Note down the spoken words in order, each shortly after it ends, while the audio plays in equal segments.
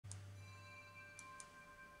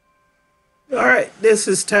All right, this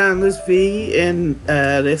is Timeless V, and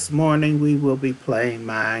this morning we will be playing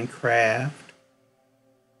Minecraft.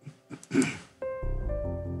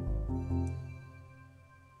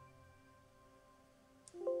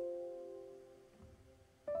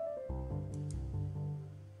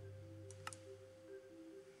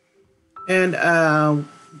 And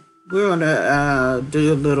we're going to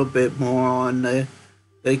do a little bit more on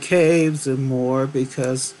the caves and more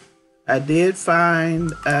because I did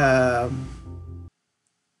find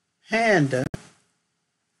Panda,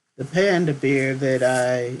 the panda bear that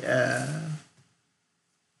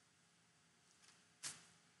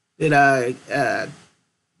I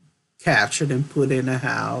captured and put in a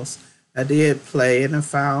house. I did play and I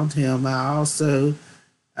found him. I also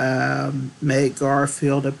made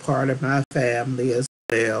Garfield a part of my family as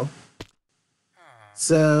well.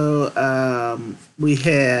 So we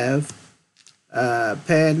have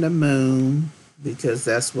Panda Moon because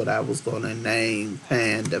that's what I was going to name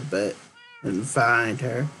Panda, but couldn't find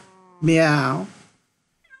her. Meow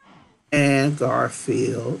and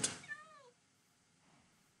Garfield.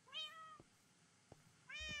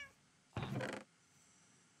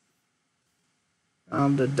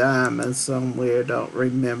 On the diamond somewhere, don't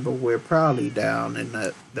remember. We're probably down in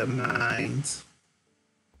the mines.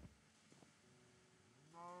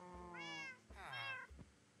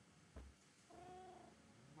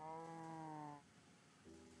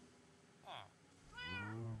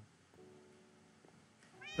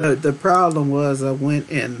 But the problem was I went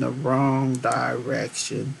in the wrong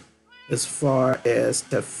direction as far as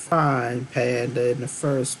to find Panda in the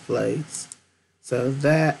first place. So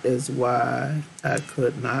that is why I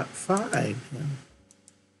could not find him.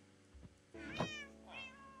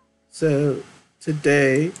 So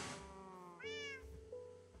today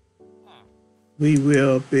we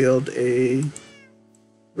will build a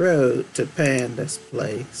road to Panda's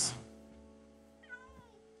place.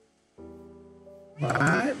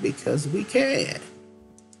 Why? Because we can.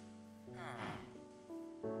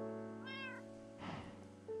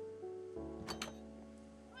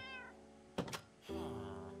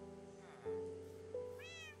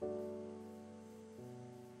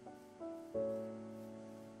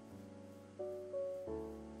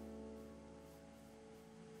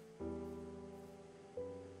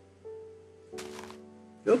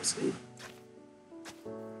 Oopsie.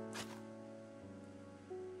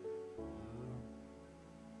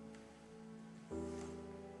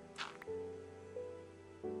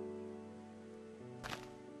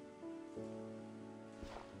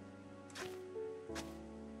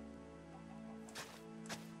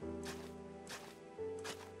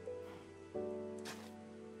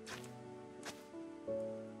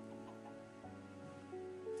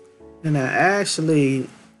 And I actually,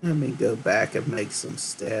 let me go back and make some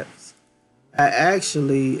steps. I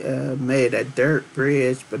actually made a dirt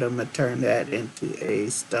bridge, but I'm going to turn that into a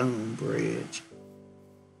stone bridge.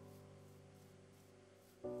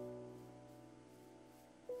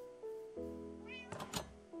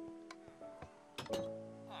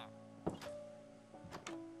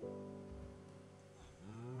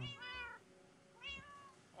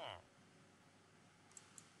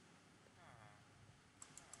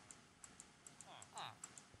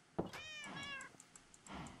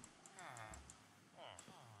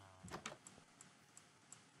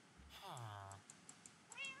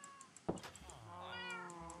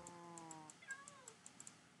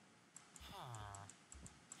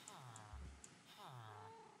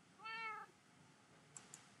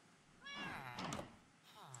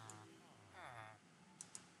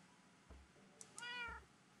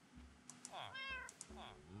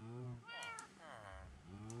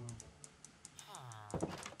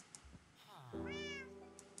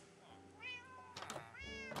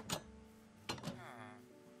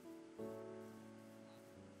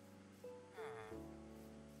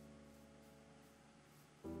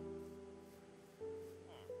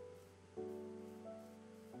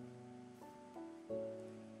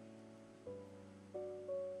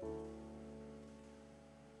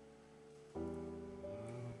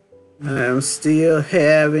 I'm still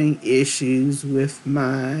having issues with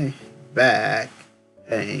my back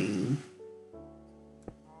pain.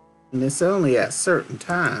 And it's only at certain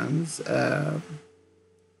times, to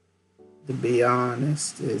be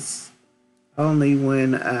honest. It's only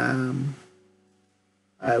when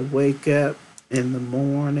I wake up in the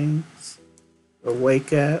mornings or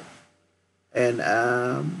wake up and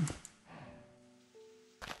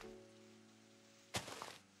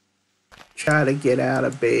try to get out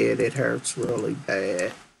of bed, it hurts really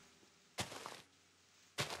bad.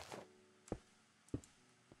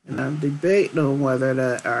 And I'm debating on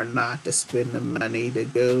whether or not to spend the money to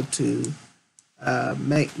go to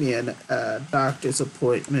make me a doctor's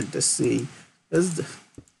appointment to see. 'Cause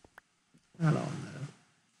I don't know.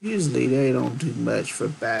 Usually they don't do much for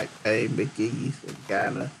back pain, but give you some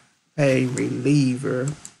kind of pain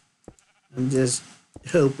reliever. I'm just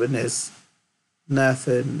hoping it's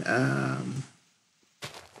nothing,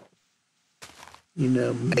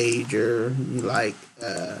 major, like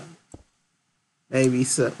maybe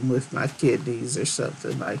something with my kidneys or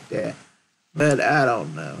something like that. But I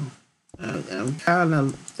don't know. I'm kind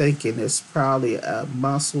of thinking it's probably a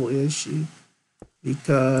muscle issue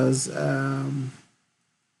because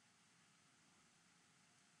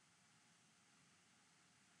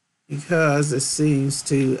it seems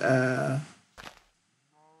to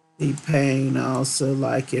be pain also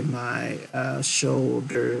like in my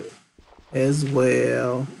shoulder as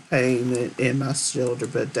well, pain in my shoulder,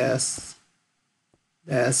 but that's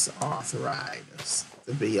arthritis.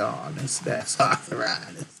 To be honest, that's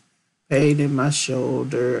arthritis. Pain in my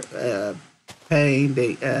shoulder, pain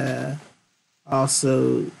they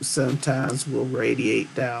also sometimes will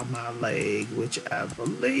radiate down my leg, which I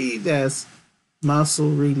believe that's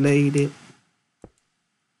muscle related.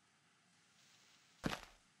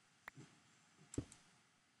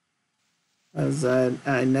 As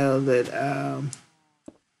I know that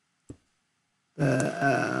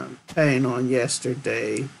the pain on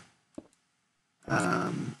yesterday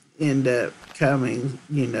ended up coming,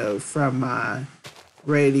 from my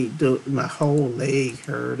my whole leg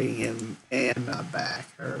hurting and my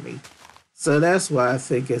back hurting. So that's why I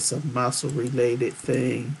think it's a muscle related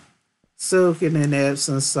thing. Soaking in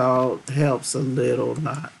Epsom salt helps a little,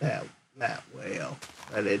 not that well,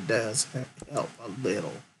 but it does help a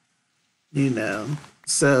little, you know.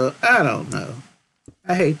 So I don't know.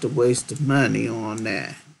 I hate to waste the money on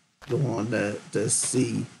that, going to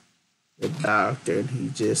see the doctor, and he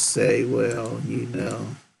just say, well, he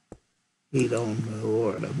don't know,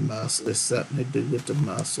 or the muscle, it's something to do with the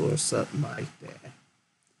muscle or something like that,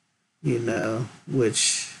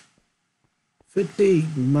 which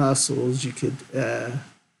fatigue muscles, you could, let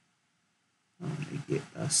me get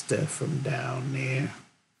my stuff from down there.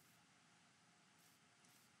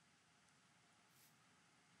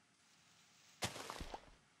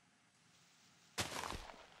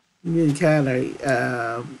 You can kind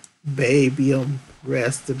of baby them,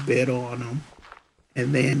 rest a bit on them,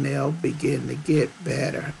 and then they'll begin to get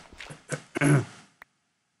better.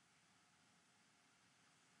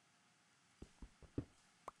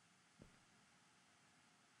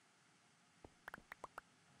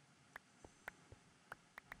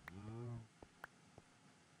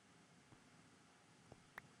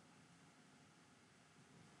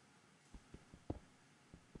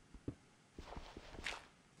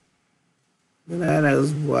 And that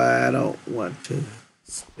is why I don't want to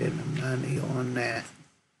spend the money on that.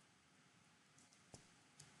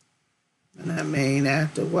 And I mean,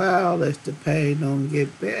 after a while, if the pain don't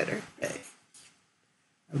get better, I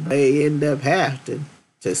may end up having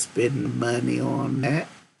to spend the money on that.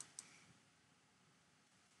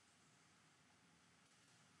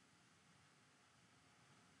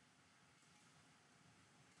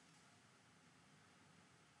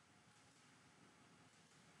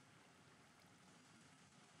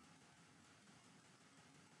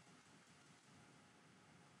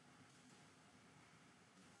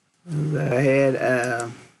 I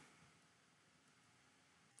had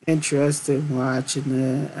interest in watching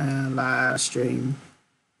the live stream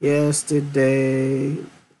yesterday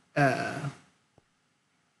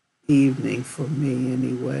evening for me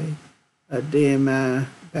anyway. Then my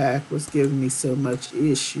back was giving me so much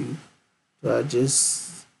issue, so I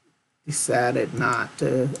just decided not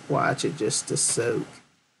to watch it, just to soak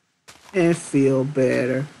and feel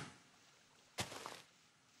better.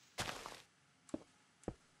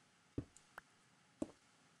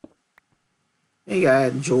 I think I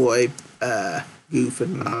enjoy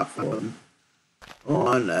goofing off on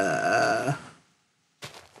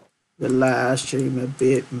the live stream a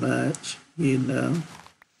bit much, making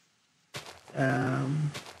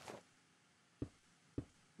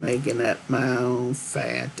up my own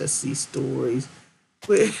fantasy stories,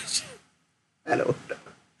 which I don't know.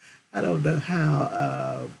 I don't know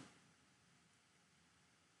how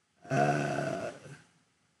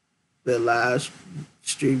the live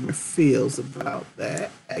streamer feels about that.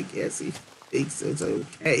 I guess he thinks it's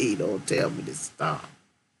okay. He don't tell me to stop,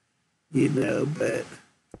 but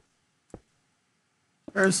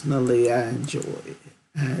personally, I enjoy it.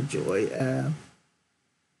 I enjoy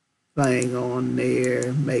playing on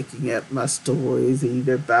there, making up my stories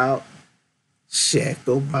either about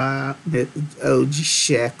Shekel, by OG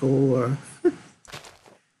Shekel, or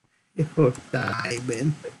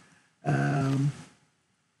Diamond, um,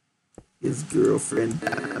 his girlfriend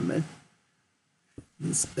Diamond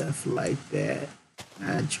and stuff like that.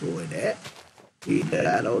 I enjoy that.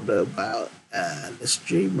 I don't know about the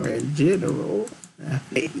streamer in general. I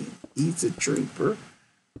mean, he's a trooper,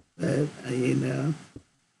 but he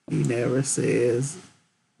never says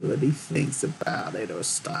what he thinks about it or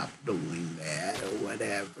stop doing that or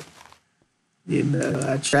whatever.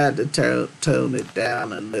 I tried to tone it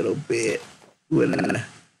down a little bit when I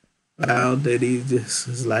found that he just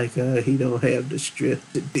was like, he don't have the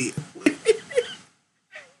strength to deal with it.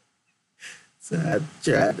 So I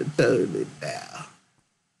tried to tone it down.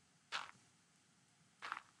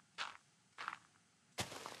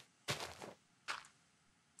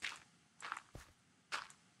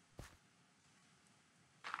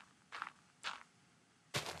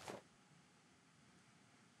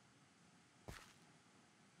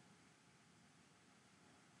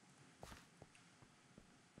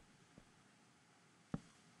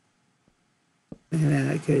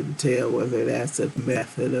 And I couldn't tell whether that's a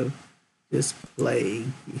method of just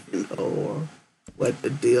playing, or what the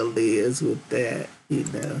deal is with that.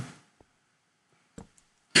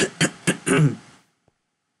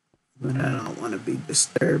 But I don't want to be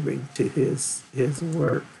disturbing to his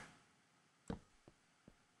work.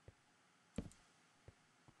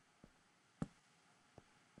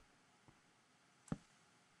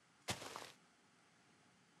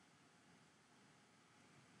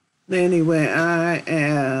 Anyway, I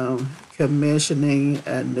am commissioning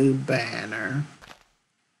a new banner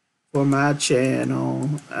for my channel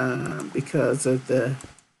because of the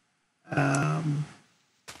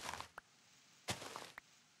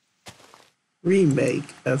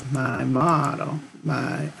remake of my model,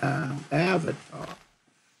 my avatar,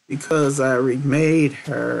 because I remade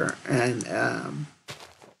her, and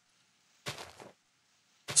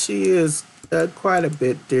she is quite a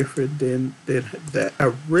bit different than the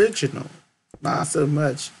original. Not so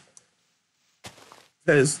much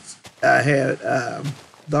because I had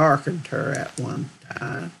darkened her at one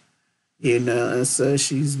time, and so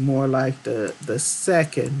she's more like the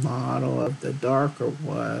second model of the darker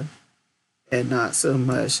one, and not so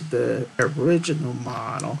much the original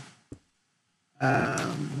model.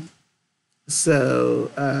 Um,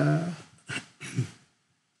 so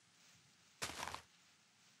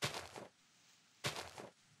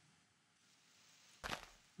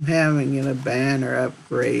having a banner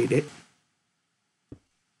upgraded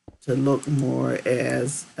to look more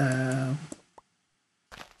as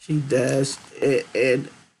she does. And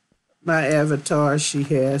my avatar, she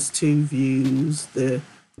has two views. The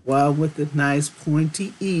one with the nice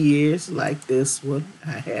pointy ears, like this one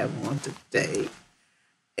I have on today.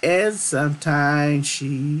 And sometimes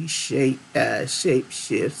she shape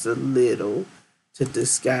shifts a little to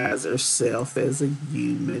disguise herself as a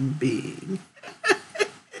human being.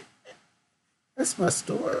 That's my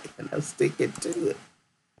story, and I'm sticking to it.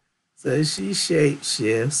 So she shape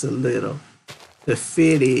shifts a little to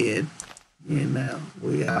fit in.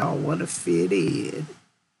 We all want to fit in.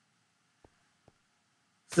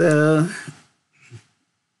 So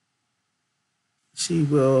she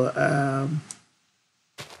will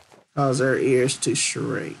cause her ears to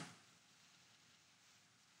shrink.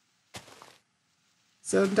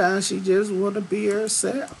 Sometimes she just want to be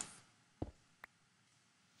herself.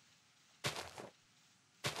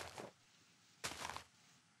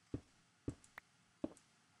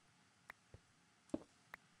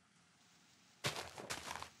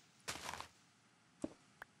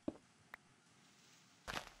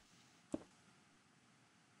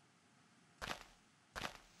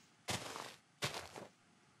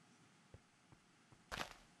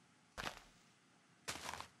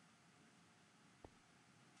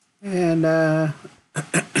 And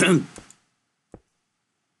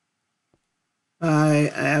my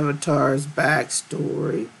avatar's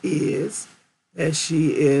backstory is that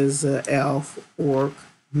she is an elf orc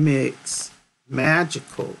mix,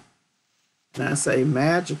 magical. And I say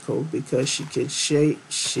magical because she can shape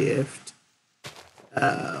shift,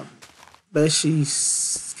 but she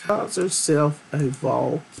calls herself a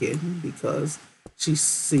Vulcan because she's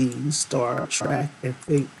seen Star Trek and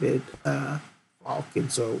think that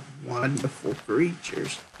Vulcans are wonderful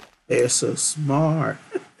creatures. They're so smart.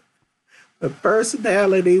 But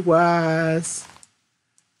personality wise,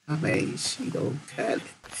 I mean, she don't cut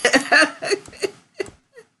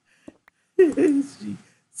it.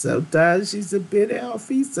 Sometimes she's a bit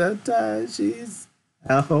elfy, sometimes she's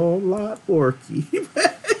a whole lot orky.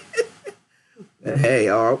 But hey,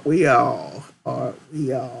 aren't we all? Aren't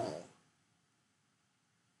we all?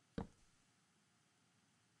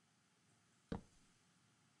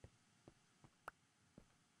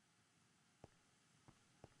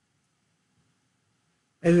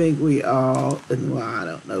 I think we all, and well, I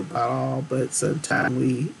don't know about all, but sometimes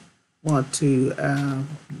we want to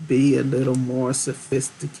be a little more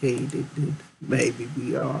sophisticated than maybe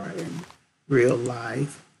we are in real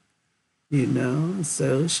life, you know.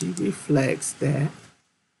 So she reflects that.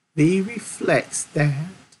 V reflects that.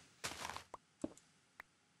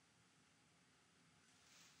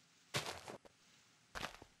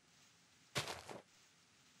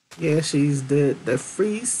 Yeah, she's the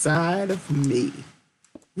free side of me,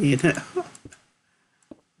 you know.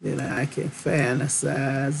 That I can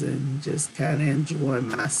fantasize and just kind of enjoy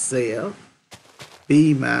myself,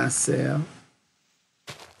 be myself.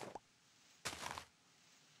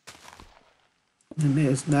 And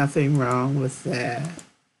there's nothing wrong with that.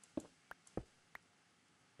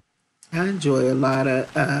 I enjoy a lot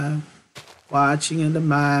of watching the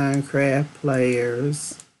Minecraft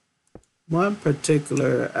players. One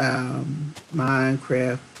particular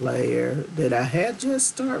Minecraft player that I had just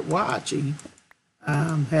started watching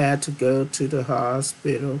had to go to the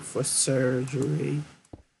hospital for surgery.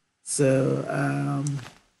 So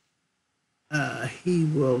he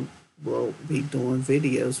will be doing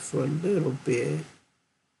videos for a little bit.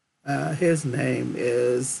 His name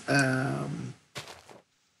is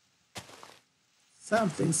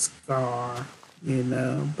something Scar, you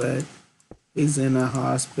know, but he's in a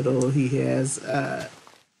hospital. He has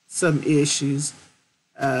some issues,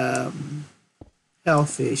 um,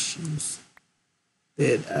 health issues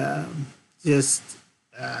that just,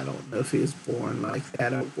 I don't know if he was born like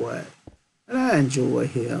that or what. But I enjoy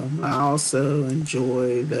him. I also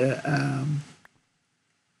enjoy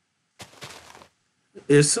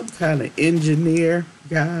there's some kind of engineer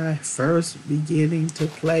guy first beginning to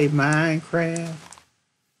play Minecraft.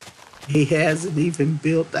 He hasn't even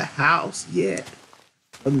built a house yet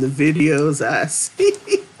from the videos I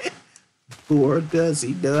see. Or does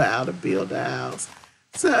he know how to build a house?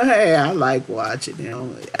 So, hey, I like watching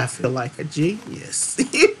him. I feel like a genius.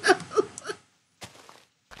 You know?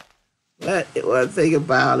 But one thing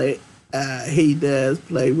about it, he does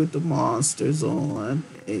play with the monsters on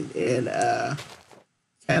and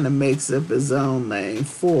kind of makes up his own name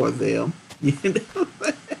for them. You know?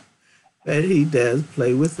 But he does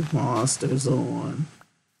play with the monsters on.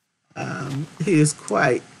 He is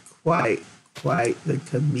quite the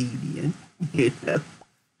comedian. You know,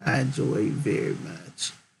 I enjoy him very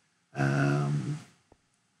much. Um,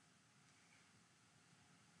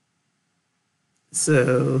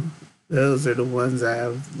 so those are the ones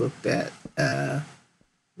I've looked at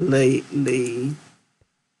lately.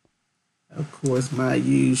 Of course, my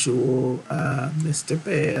usual Mr.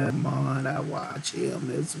 Belmont, I watch him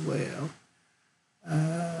as well.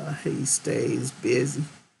 He stays busy.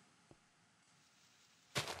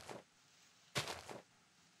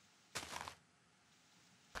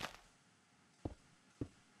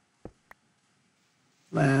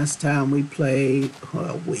 Last time we played,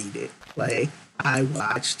 well, we didn't play. I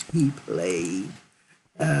watched, he played.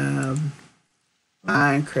 Um,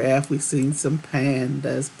 Minecraft, we seen some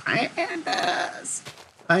pandas. Pandas!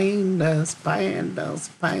 Pandas, pandas,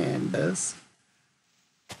 pandas.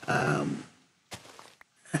 Um,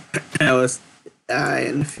 I was, I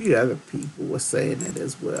and a few other people were saying it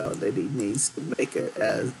as well, that he needs to make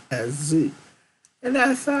a zoo. And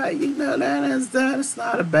I thought, you know, that's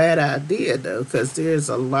not a bad idea though, because there's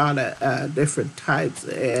a lot of different types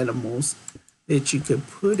of animals that you could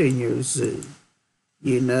put in your zoo.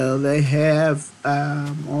 You know, they have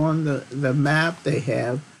on the map. They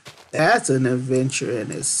have that's an adventure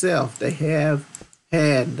in itself. They have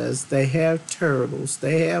pandas, they have turtles,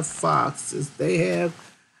 they have foxes, they have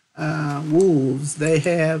wolves, they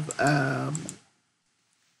have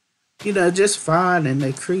you know, just finding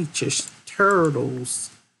the creatures, turtles.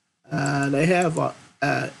 They have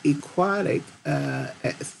aquatic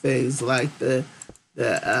things like the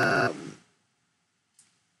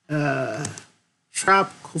uh,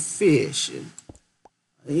 tropical fish, and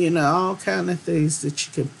you know, all kind of things that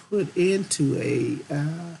you can put into a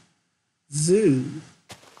zoo.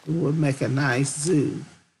 It would make a nice zoo.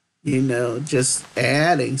 You know, just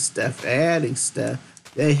adding stuff, adding stuff.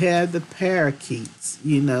 They have the parakeets,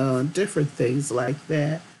 you know, and different things like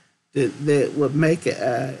that that would make it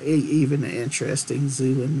even an interesting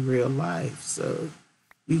zoo in real life. So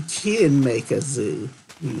you can make a zoo,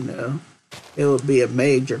 you know. It would be a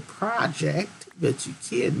major project, but you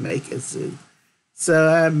can make a zoo. So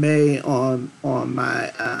I made on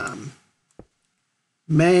my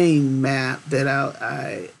main map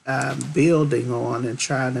that I'm building on and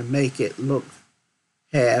trying to make it look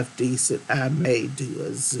half decent. I may do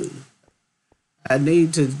a zoo. I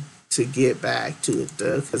need to get back to it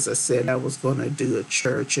though, because I said I was going to do a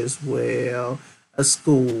church as well. a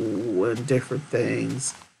school and different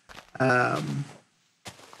things. Um,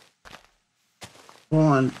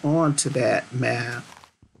 on to that map.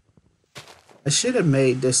 I should have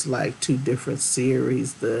made this like two different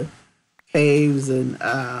series, the caves and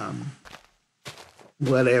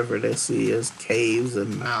whatever this is, caves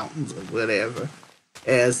and mountains or whatever,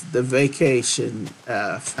 as the vacation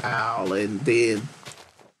file, and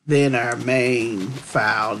then our main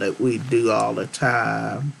file that we do all the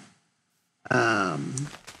time. Um,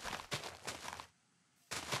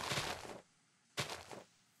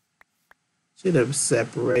 should have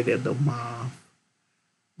separated them off.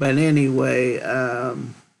 But anyway, I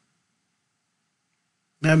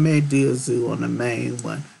may do a zoo on the main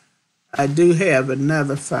one. I do have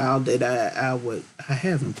another file that I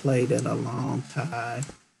haven't played in a long time.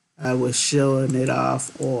 I was showing it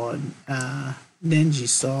off on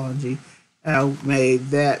Nijisanji. I made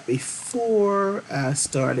that before I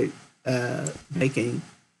started making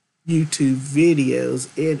YouTube videos.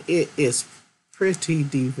 It is pretty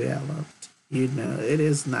developed. You know, it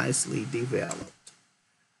is nicely developed.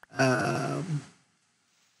 Um,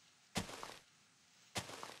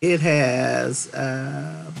 it has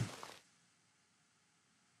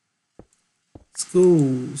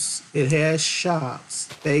schools. It has shops,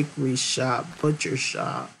 bakery shop, butcher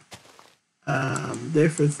shop,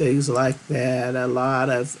 different things like that. A lot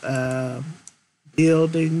of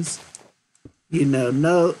buildings. You know,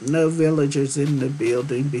 no villagers in the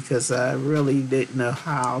building because I really didn't know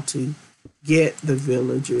how to get the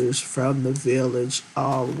villagers from the village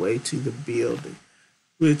all the way to the building,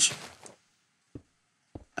 which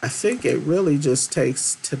I think it really just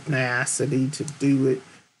takes tenacity to do it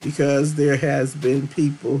because there has been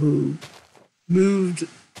people who moved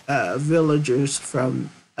villagers from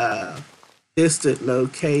distant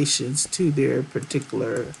locations to their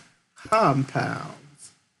particular compounds.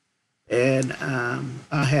 And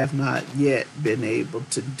I have not yet been able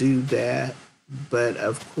to do that. But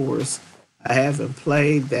of course, I haven't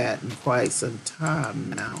played that in quite some time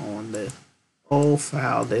now on the old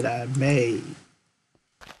file that I made.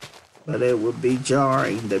 But it would be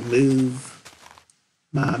jarring to move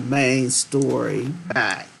my main story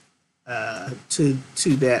back to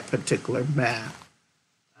that particular map.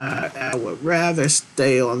 I would rather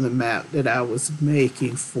stay on the map that I was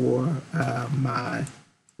making for my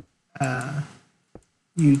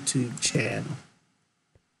YouTube channel.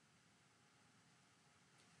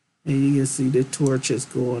 And you can see the torches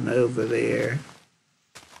going over there.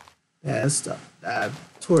 I've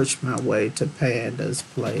torched my way to Panda's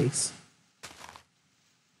place.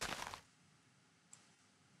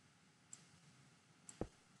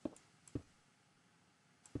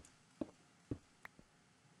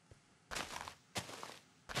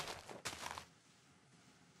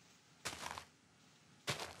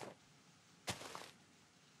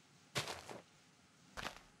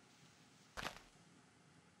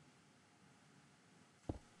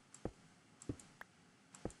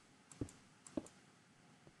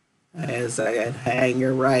 As I got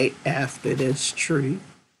hanger right after this tree.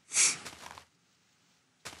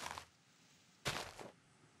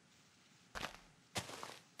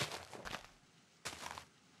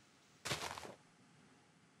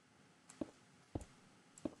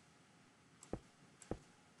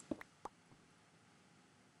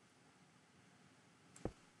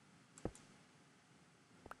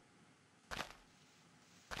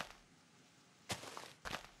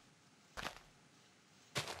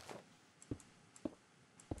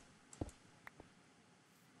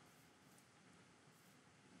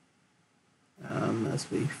 Must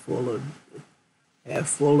be full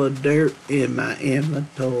of dirt in my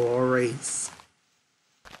inventories.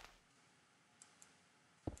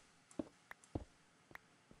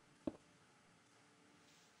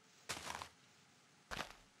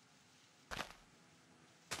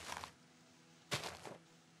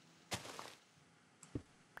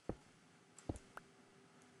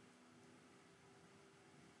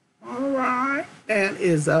 All right, that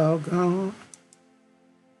is all gone.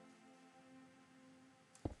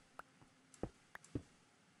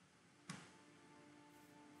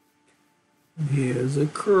 Here's a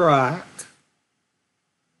crock.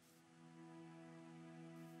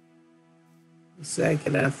 A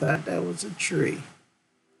second, I thought that was a tree,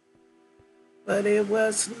 but it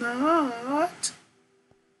was not.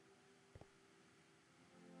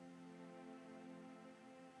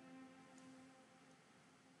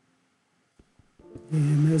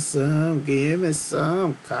 Give me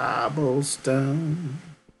some cobblestone.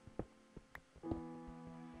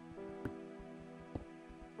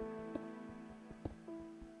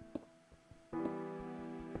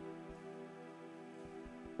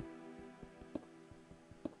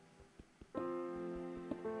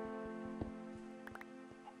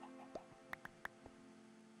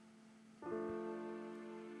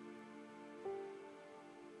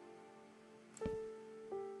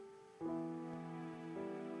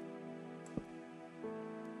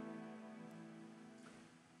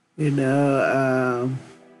 You know,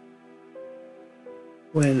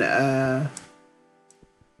 when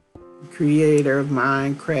creator of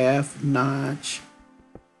Minecraft, Notch,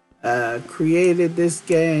 created this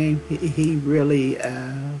game, he really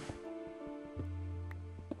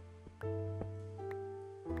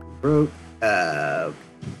broke the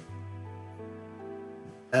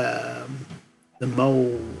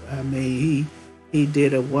mold. I mean, he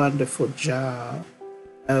did a wonderful job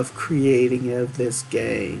of creating of this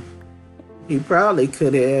game. He probably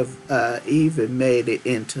could have even made it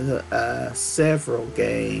into several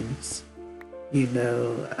games, you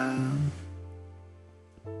know,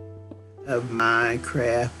 of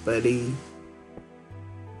Minecraft, but he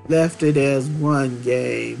left it as one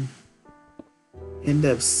game,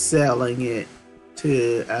 ended up selling it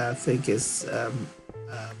to, I think it's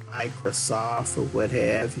Microsoft or what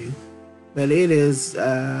have you. But it is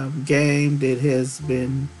a game that has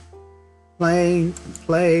been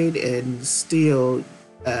played, and still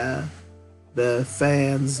the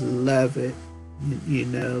fans love it. You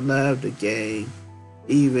know, love the game.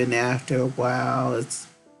 Even after a while, it's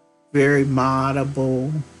very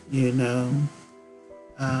moddable. You know,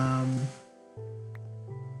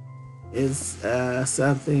 it's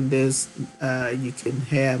something that's you can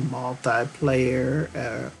have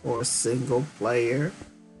multiplayer or single player.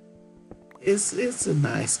 It's a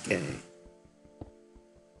nice game.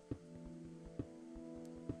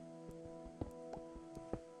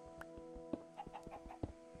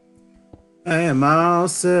 I am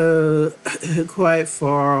also quite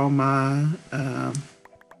far on my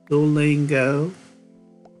Duolingo.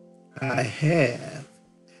 I have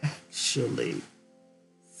actually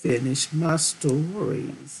finished my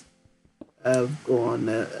stories of going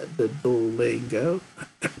to the Duolingo.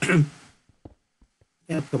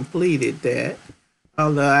 Have completed that.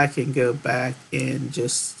 Although I can go back and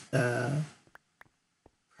just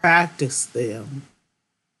practice them,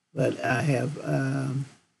 but I have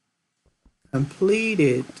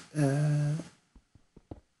completed the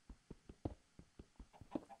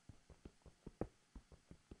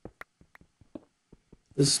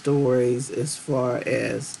stories as far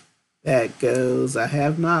as that goes. I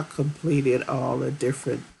have not completed all the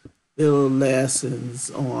different little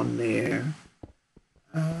lessons on there.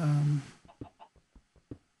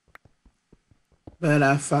 But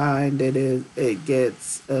I find that it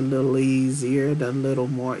gets a little easier and a little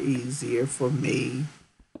more easier for me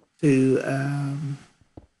to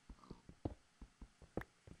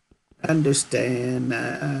understand,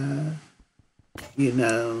 you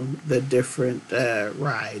know, the different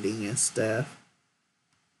writing and stuff.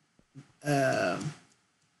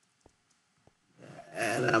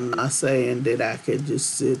 And I'm not saying that I could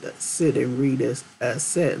just sit and read a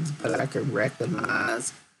sentence, but I can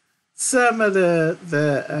recognize some of the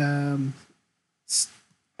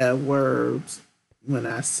words when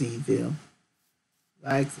I see them,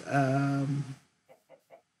 like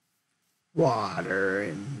water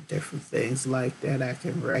and different things like that. I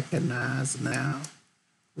can recognize now,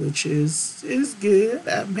 which is good.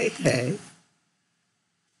 I may have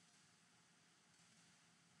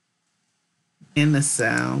in the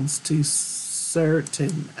sounds to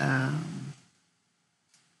certain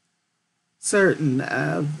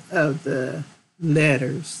of the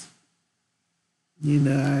letters. You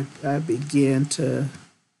know, I begin to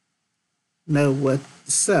know what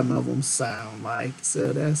some of them sound like,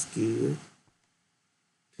 so that's good.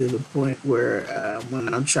 To the point where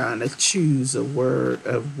when I'm trying to choose a word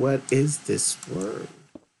of what is this word,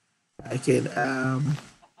 I can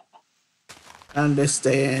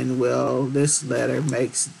understand, well, this letter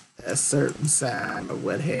makes a certain sound or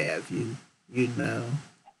what have you, you know.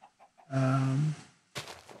 Um,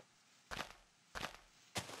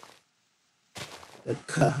 the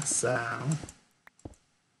 "k" sound,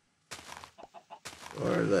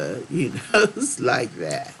 or the, you know, it's like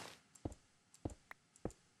that.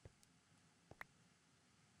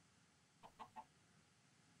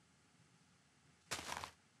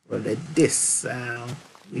 Or the "dis" sound,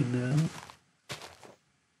 you know.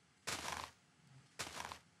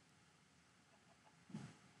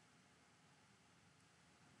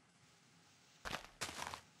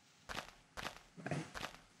 Right.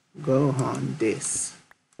 Go on this.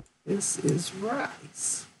 This is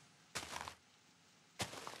rice.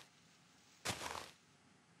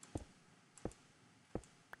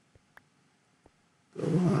 Go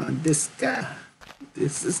on this guy.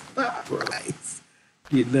 This is not rice.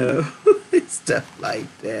 You know, stuff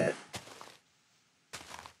like that.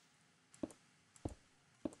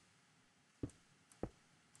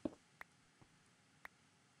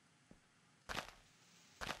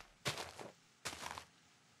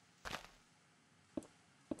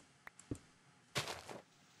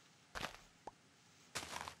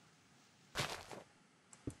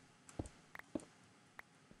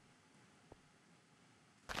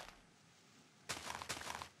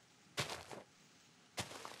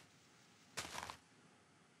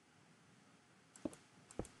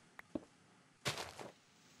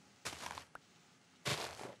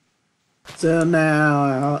 So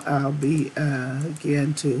now I'll be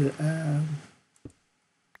again to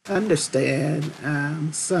understand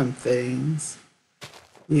some things,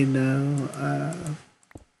 you know,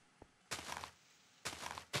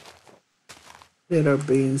 that are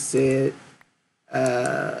being said,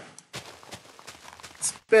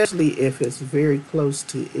 especially if it's very close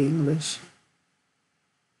to English.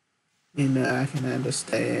 You know, I can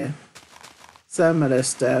understand some of the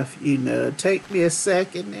stuff, you know. Take me a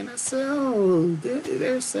second and I say, oh,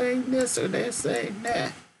 they're saying this or they're saying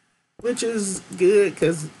that, which is good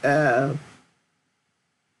because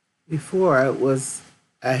before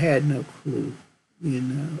I had no clue, you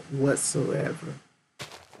know, whatsoever.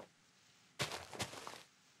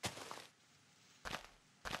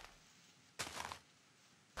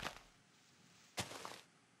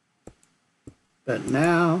 But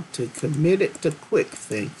now to commit it to quick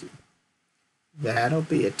thinking, that'll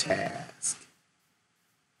be a task.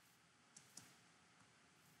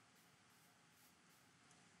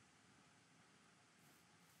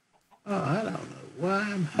 Oh, I don't know why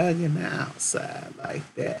I'm hugging the outside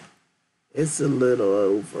like that. It's a little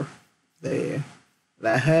over there.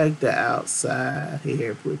 But I hug the outside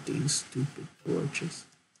here with these stupid torches.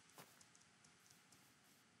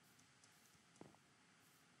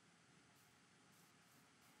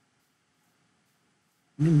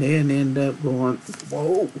 And then end up going,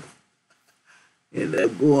 whoa, end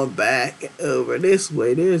up going back over this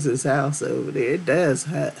way. There's this house over there. It does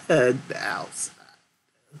hug the outside.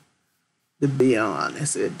 To be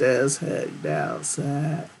honest, it does hug the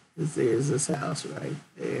outside. Because there's this house right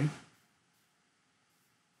there.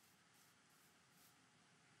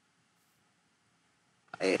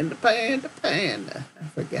 Panda, panda, panda. I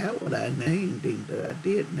forgot what I named him, though. I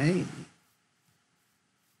did name him.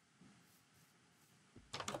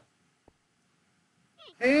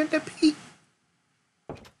 Panda Pete.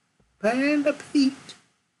 Panda Pete.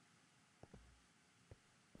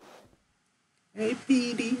 Hey,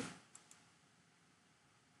 Petey.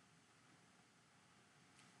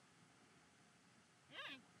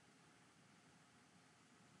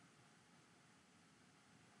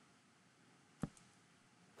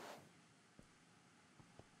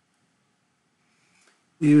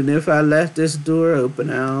 Even if I left this door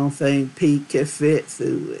open, I don't think Pete could fit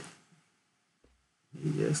through it. He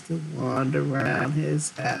just to wander around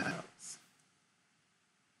his house.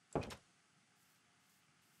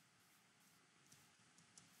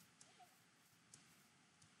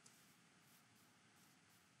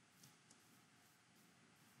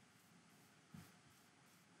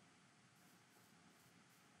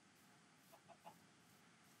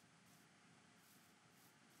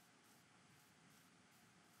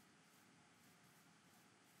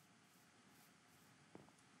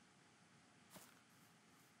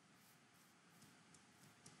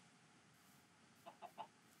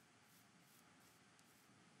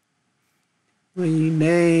 When you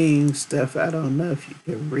name stuff, I don't know if you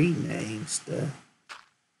can rename stuff.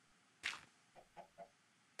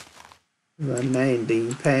 I named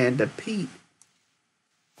him Panda Pete.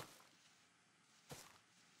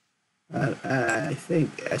 I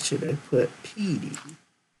think I should have put Petey.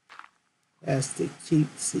 That's the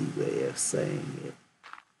cutesy way of saying it.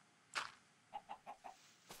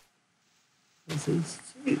 Because he's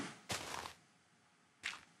cute.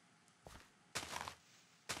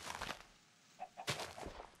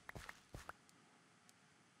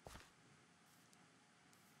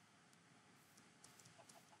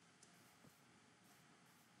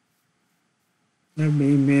 I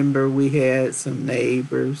remember we had some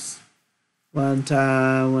neighbors one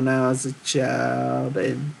time when I was a child,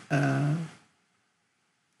 and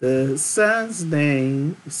the son's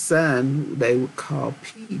son, they would call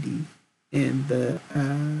Petey, and the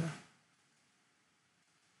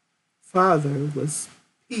father was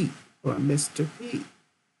Pete or Mr. Pete.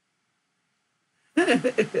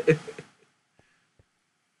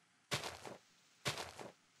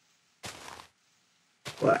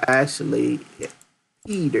 Well, actually,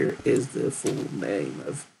 Peter is the full name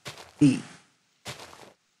of Pete.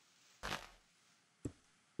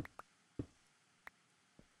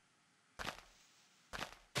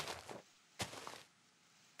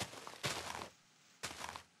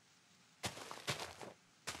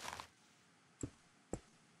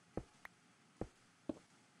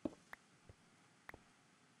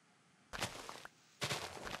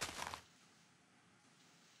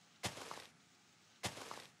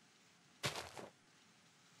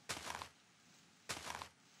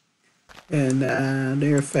 And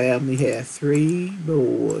their family had 3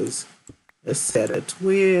 boys, a set of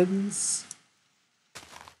twins,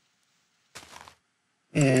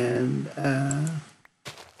 and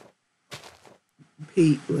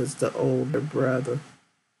Pete was the older brother.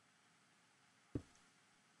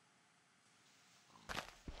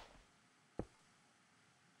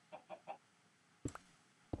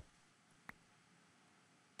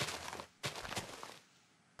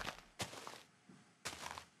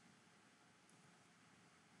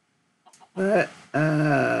 But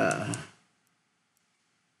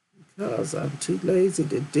because I'm too lazy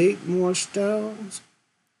to dig more stones,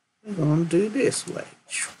 we're gonna do this way.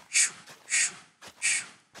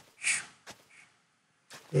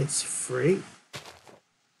 It's free.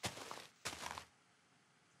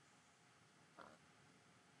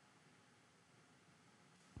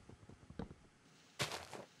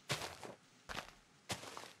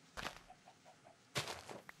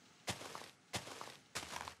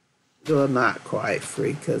 Well, not quite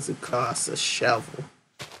free because it costs a shovel.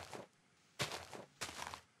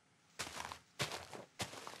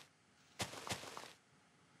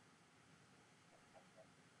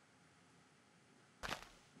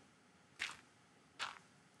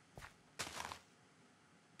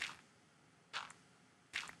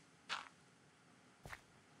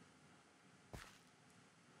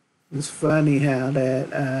 It's funny how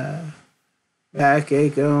that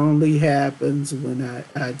backache only happens when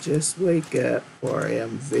I just wake up or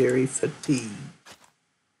am very fatigued.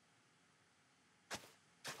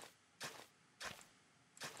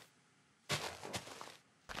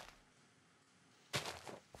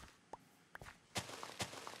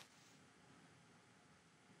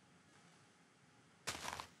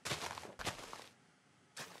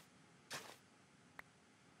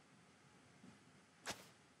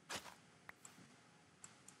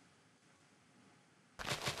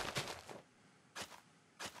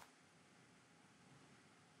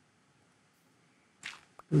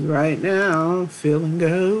 Right now, I'm feeling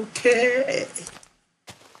okay.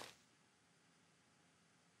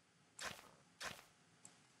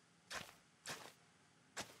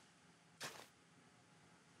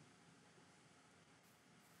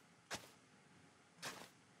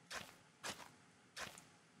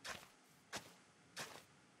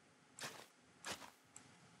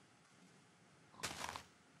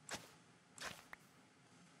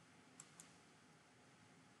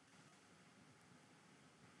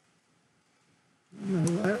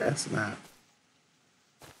 No, that's not.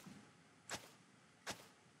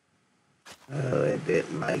 Oh, it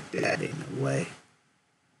didn't like that in a way.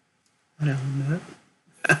 I don't know.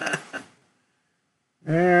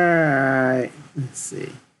 All right, let's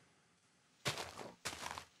see.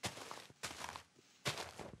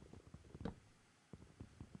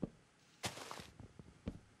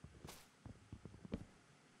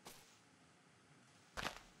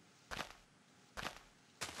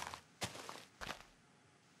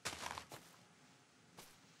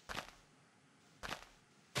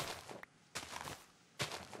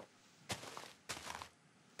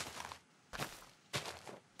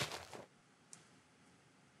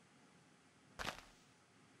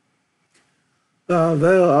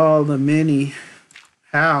 Although all the many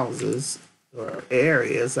houses or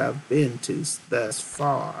areas I've been to thus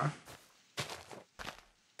far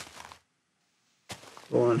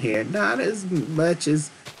on here, not as much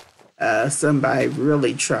as somebody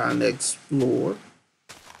really trying to explore,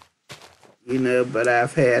 but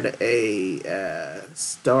I've had a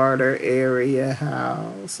starter area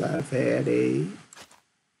house. I've had a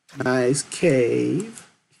nice cave,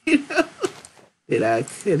 that I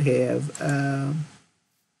could have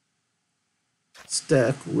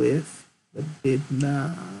stuck with, but did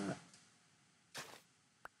not.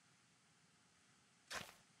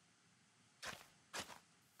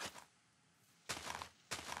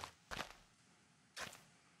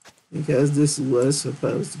 Because this was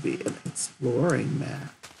supposed to be an exploring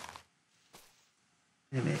map.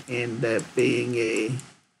 And it ended up being a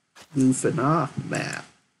goofing off map.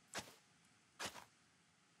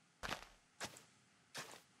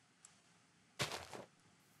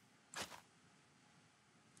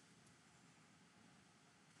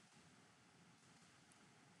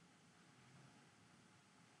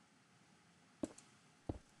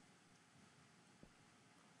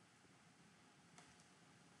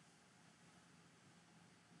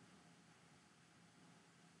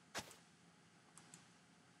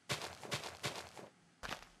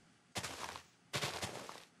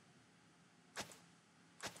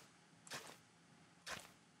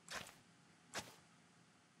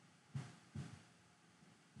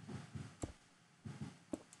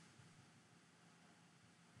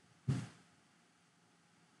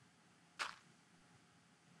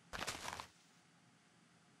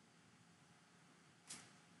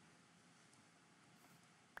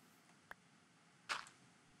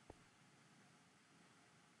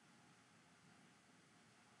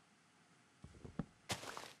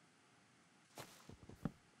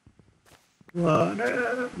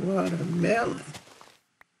 Watermelon.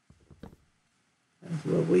 That's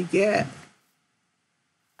what we got.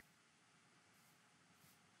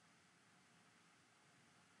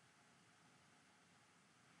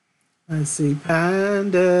 I see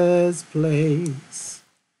Panda's place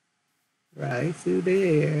right through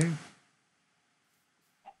there.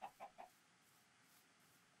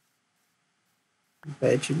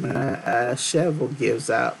 Bet you my shovel gives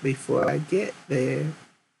out before I get there.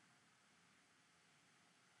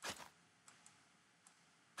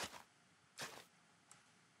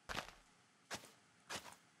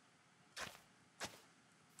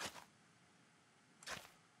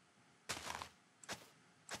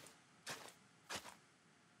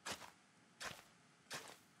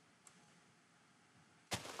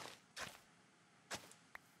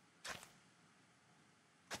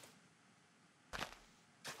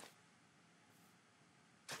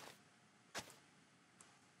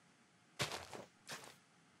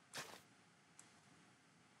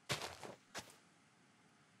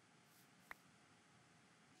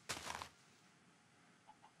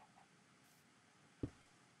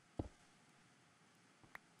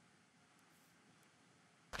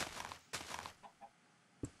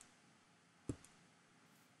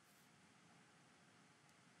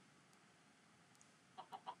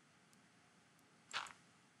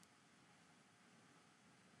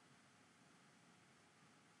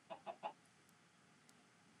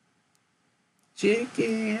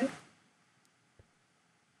 Chicken.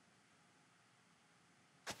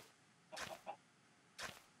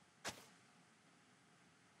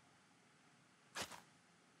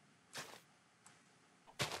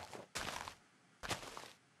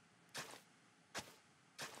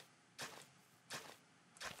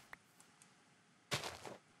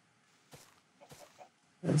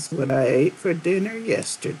 That's what I ate for dinner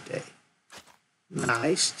yesterday.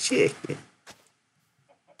 Nice chicken.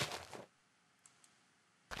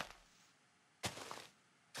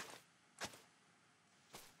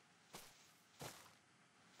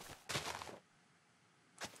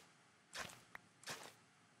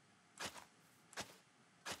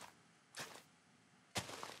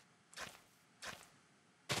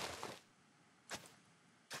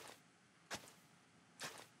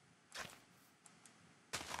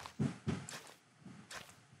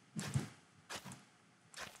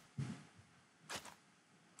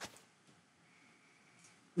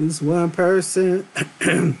 This one person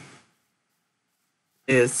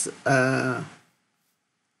is I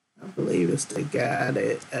believe it's the guy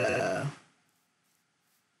that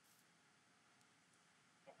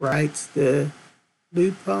writes the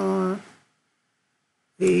Lupin.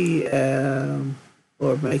 He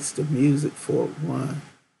or makes the music for one.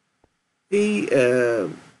 He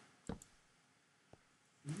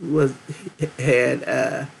was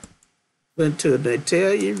had went to an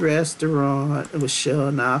Italian restaurant and was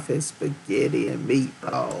showing off his spaghetti and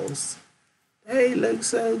meatballs. They look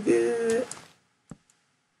so good.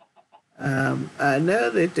 I know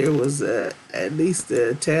that there was at least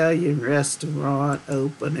the Italian restaurant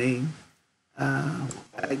opening. I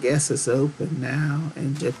guess it's open now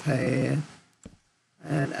in Japan.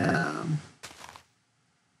 And I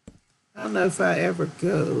don't know if I ever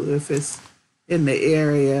go. If it's in the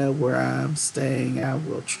area where I'm staying, I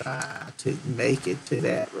will try to make it to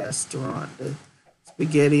that restaurant. The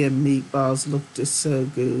spaghetti and meatballs looked just so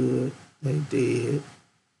good. They did.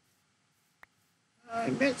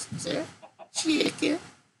 I mixed it. Chicken.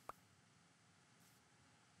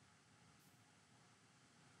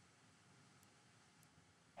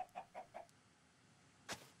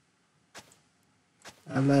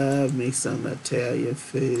 I love me some Italian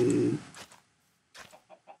food.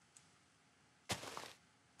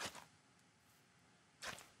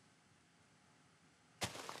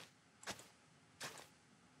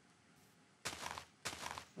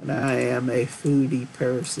 But I am a foodie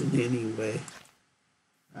person anyway.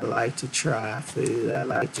 I like to try food. I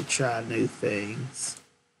like to try new things.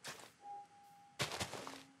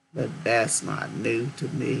 But that's not new to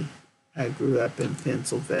me. I grew up in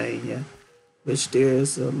Pennsylvania, which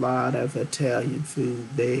there's a lot of Italian food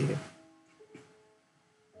there.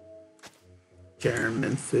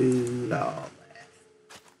 German food, all that.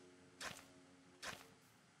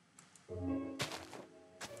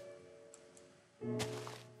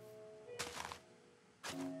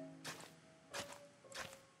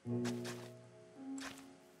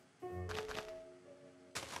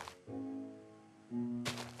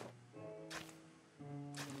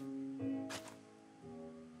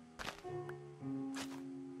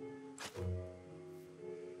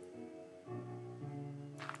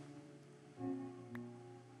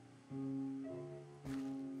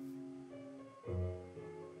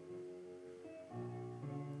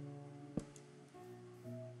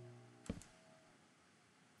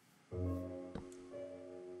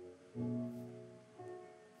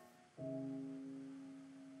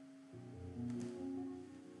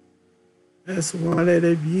 That's one of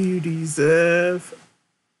the beauties of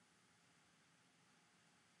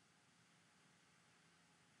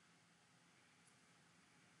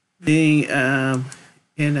being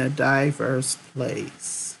in a diverse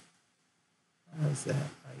place. How's that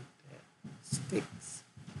like that? Sticks.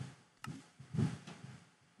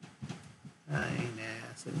 I ain't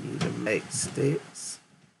asking you to make sticks.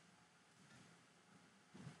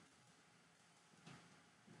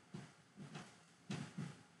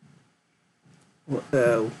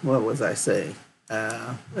 What was I saying?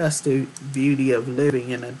 That's the beauty of living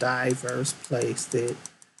in a diverse place that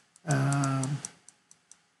um,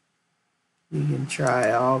 you can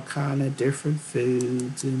try all kind of different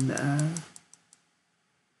foods and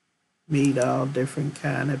meet all different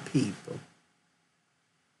kind of people.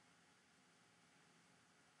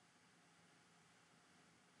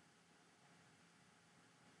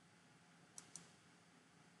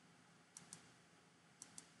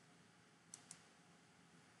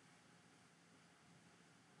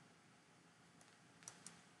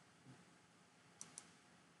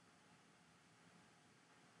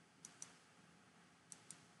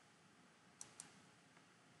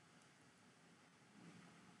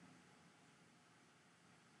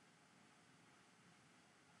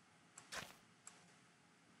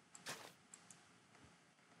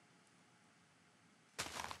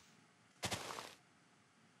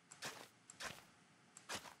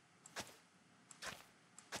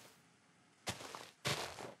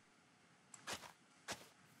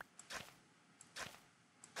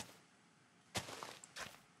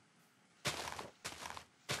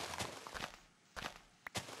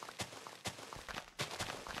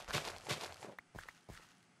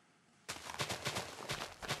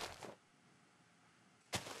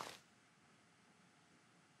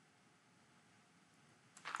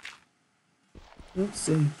 Let's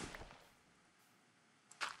see.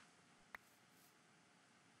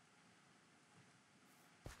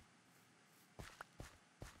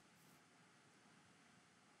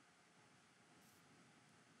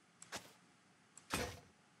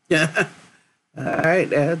 Yeah. All right,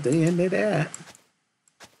 that's the end of that.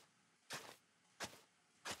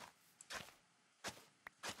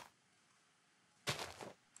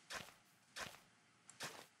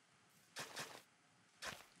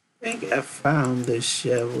 I think I found this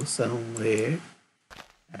shovel somewhere.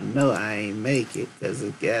 I know I ain't make it because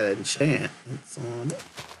it got enchantments on it.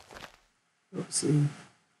 Let's see.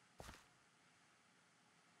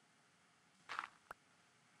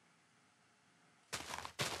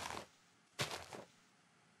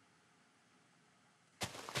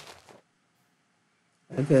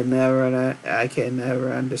 I can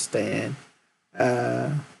never understand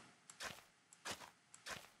uh,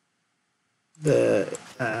 the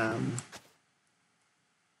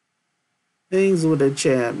things with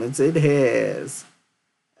enchantments. It has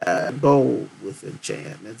gold with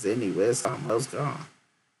enchantments anyway. It's almost gone.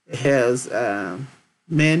 It has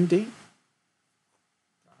mending.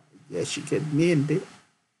 Yes, you can mend it.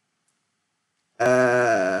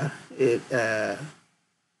 It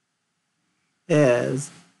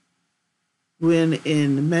has, when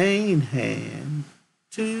in the main hand,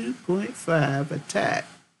 2.5 attack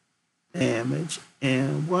damage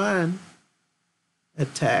and 1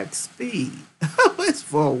 attack speed. Oh, it's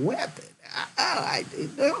for a weapon. Oh, I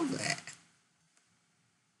didn't know that.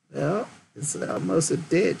 Well, it's almost a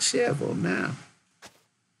dead shovel now.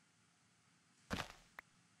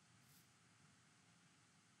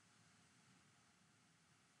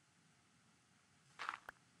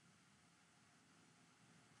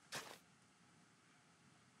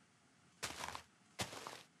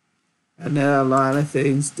 I know a lot of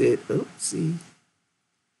things that, oopsie,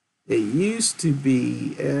 they used to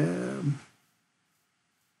be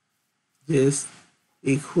just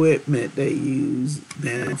equipment they use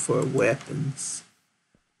now for weapons.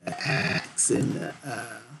 The axe and the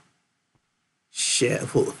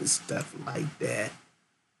shovel and stuff like that.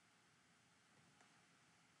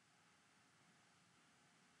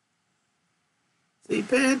 See,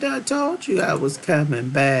 Panda, I told you I was coming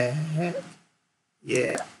back.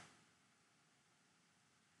 Yeah.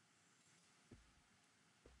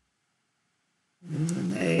 There's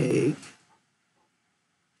an egg,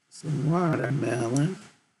 some watermelon.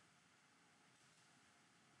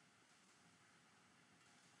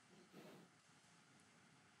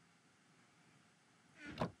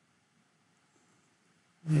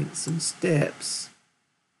 Make some steps.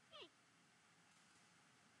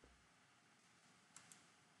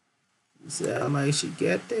 Sound like she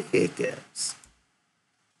got the hiccups.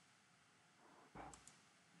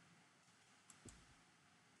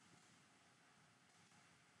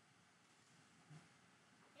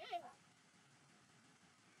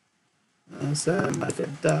 I sound like a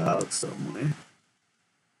dog somewhere.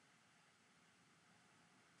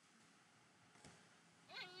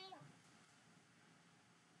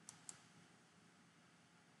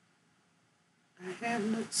 I have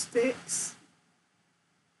no sticks.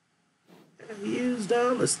 I've used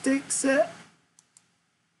all the sticks set.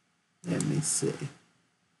 Let me see.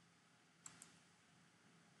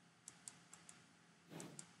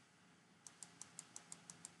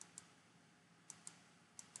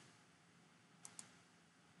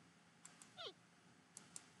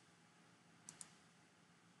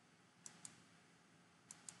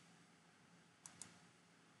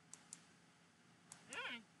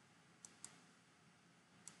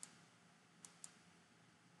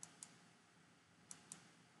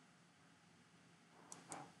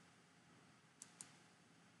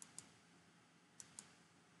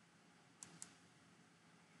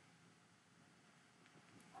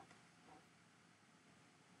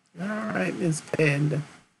 All right, Miss Panda.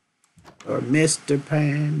 Or Mr.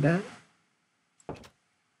 Panda.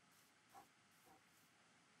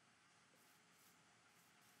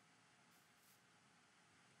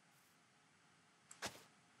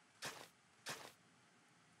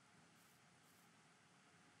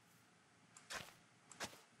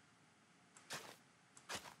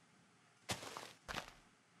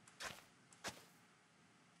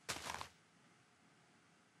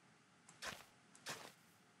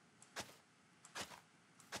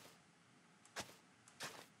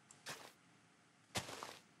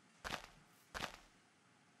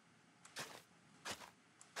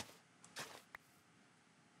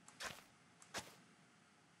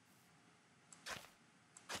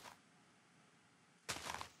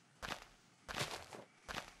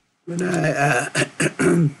 When I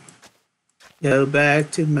go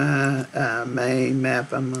back to my main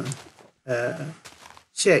map, I'm going to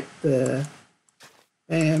check the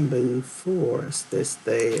bamboo forest that's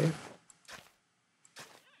there.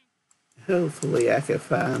 Hopefully I can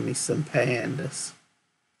find me some pandas.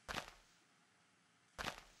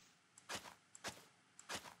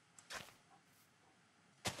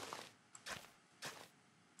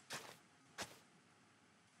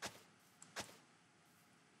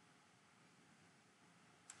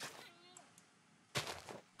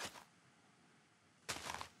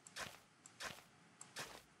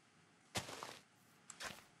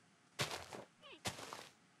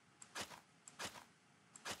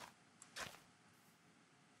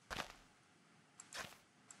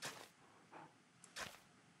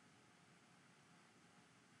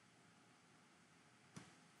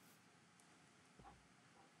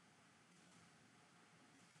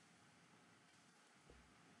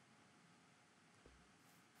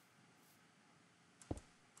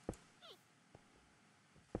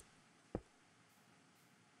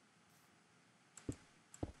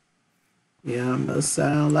 He almost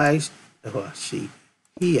sound like, oh,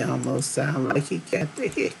 he almost sound like he got the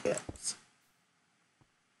hiccups.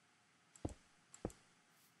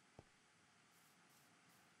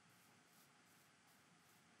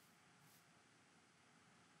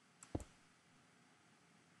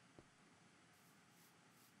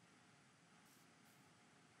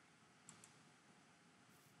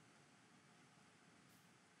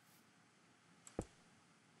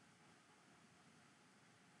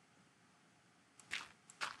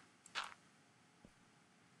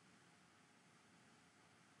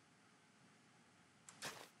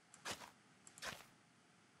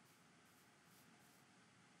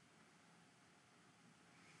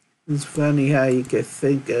 It's funny how you could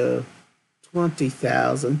think of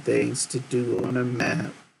 20,000 things to do on a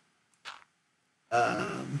map.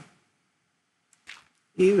 Um,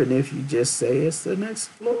 Even if you just say it's an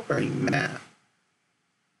exploring map.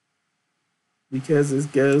 Because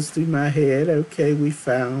it goes through my head, okay, we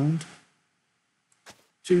found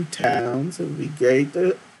 2 towns. It would be great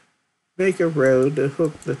to make a road to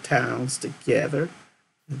hook the towns together.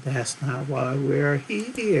 But that's not why we're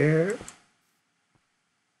here.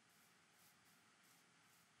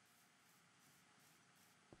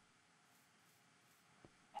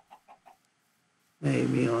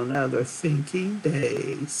 Maybe on other thinking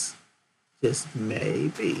days. Just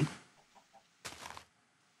maybe.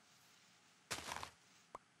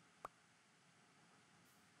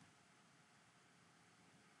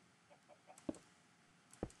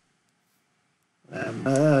 I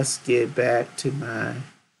must get back to my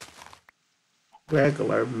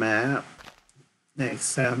regular map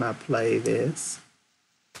next time I play this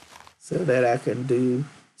so that I can do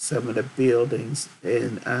some of the buildings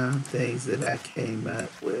and things that I came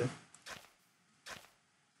up with.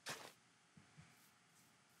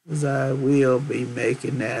 Because I will be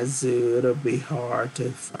making that zoo. It'll be hard to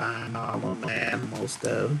find all them animals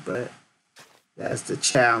though, but that's the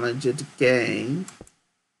challenge of the game.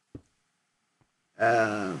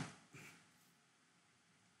 Uh,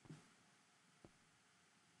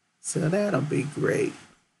 so that'll be great.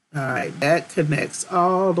 All right, that connects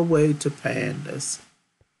all the way to Panda's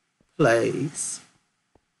place.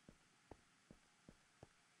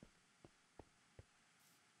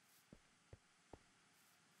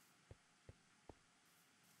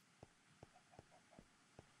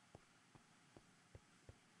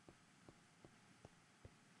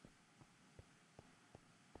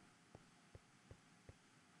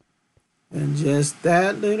 And just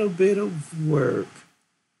that little bit of work.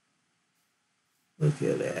 Look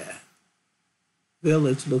at that.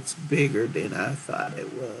 Village looks bigger than I thought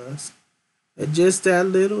it was. But just that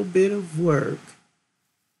little bit of work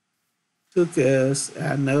took us,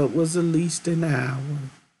 I know it was at least an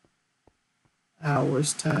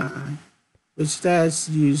hour's time, which that's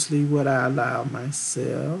usually what I allow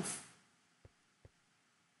myself.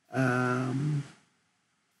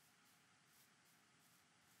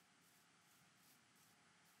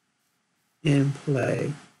 In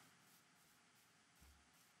play.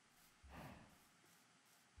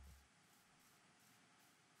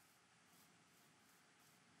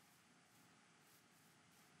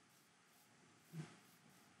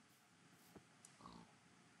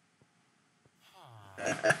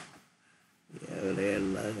 Yeah, they're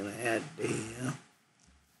looking at them.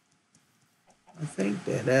 I think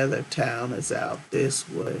that other town is out this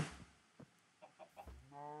way.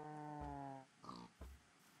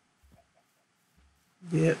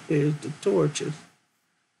 Yep, there's the torches.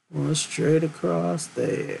 One straight across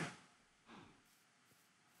there.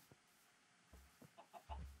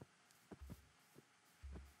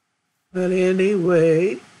 But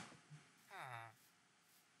anyway,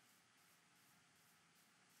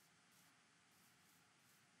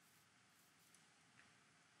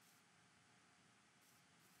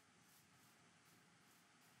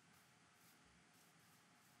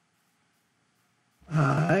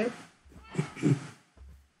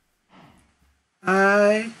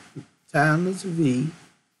 I, Thomas V,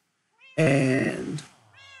 and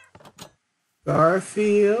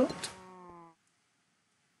Garfield,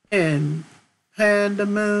 and Panda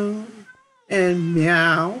Moon, and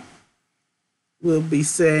Meow will be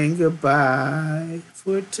saying goodbye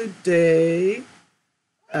for today.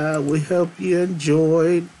 We hope you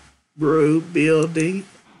enjoyed brood building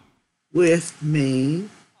with me.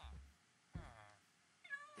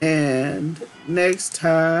 And next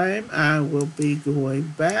time I will be going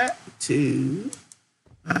back to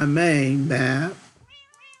my main map.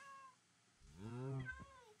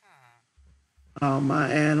 All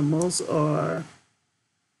my animals are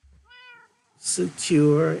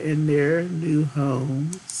secure in their new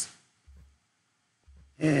homes.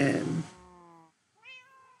 And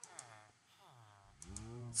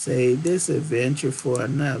save this adventure for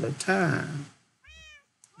another time.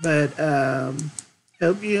 But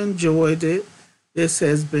hope you enjoyed it. This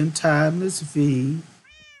has been Timeless V.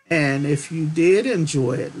 And if you did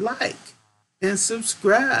enjoy it, like and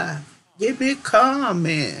subscribe. Give me a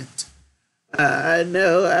comment. I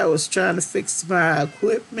know I was trying to fix my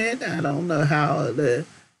equipment. I don't know how the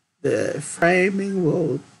framing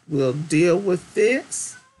will deal with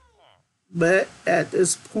this. But at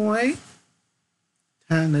this point,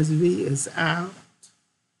 Timeless V is out.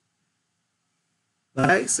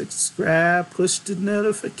 Like, subscribe, push the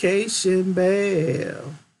notification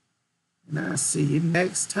bell. And I'll see you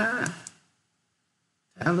next time.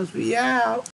 Timeless V out.